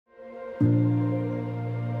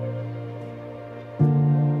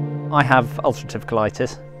I have ulcerative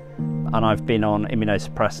colitis and I've been on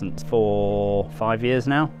immunosuppressants for 5 years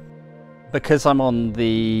now. Because I'm on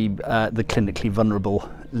the clinically vulnerable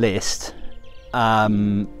list,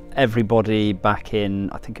 everybody back in,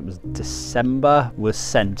 I think it was December, was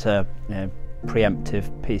sent a preemptive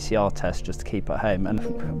PCR test just to keep at home.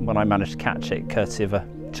 And when I managed to catch it, courtesy of a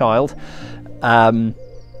child, the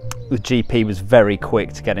GP was very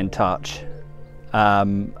quick to get in touch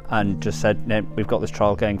and just said, no, we've got this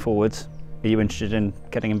trial going forwards. Are you interested in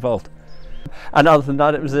getting involved? And other than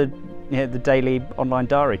that, it was the daily online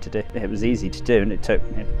diary to do. It was easy to do, and it took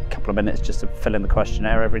a couple of minutes just to fill in the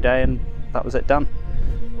questionnaire every day, and that was it done.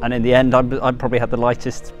 And in the end, I probably had the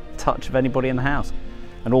lightest touch of anybody in the house,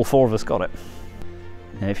 and all 4 of us got it.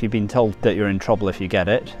 If you've been told that you're in trouble if you get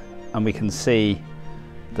it, and we can see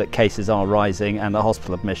that cases are rising and the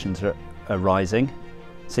hospital admissions are rising,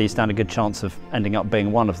 so you stand a good chance of ending up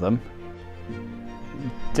being one of them,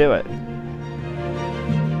 do it.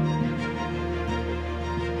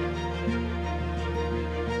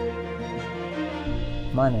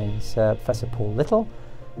 My name is Professor Paul Little.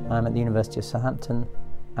 I'm at the University of Southampton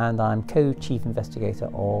and I'm Co-Chief Investigator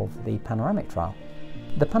of the PANORAMIC trial.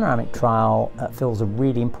 The PANORAMIC trial fills a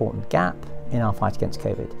really important gap in our fight against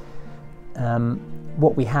COVID.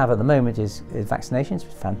 What we have at the moment is vaccinations,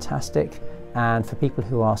 which is fantastic, and for people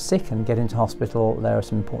who are sick and get into hospital, there are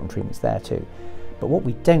some important treatments there too. But what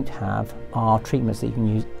we don't have are treatments that you can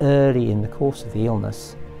use early in the course of the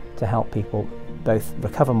illness to help people both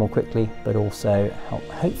recover more quickly, but also help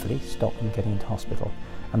hopefully stop them getting into hospital.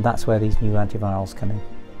 And that's where these new antivirals come in.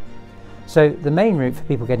 So the main route for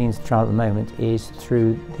people getting into the trial at the moment is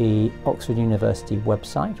through the Oxford University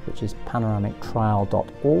website, which is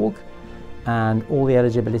panoramictrial.org, and all the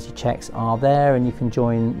eligibility checks are there, and you can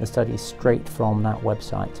join the study straight from that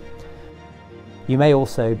website. You may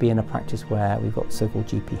also be in a practice where we've got so-called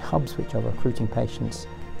GP hubs, which are recruiting patients.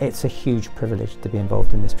 It's a huge privilege to be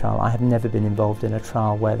involved in this trial. I have never been involved in a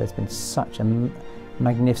trial where there's been such a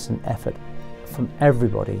magnificent effort from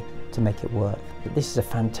everybody to make it work. This is a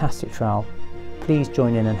fantastic trial. Please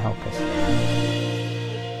join in and help us.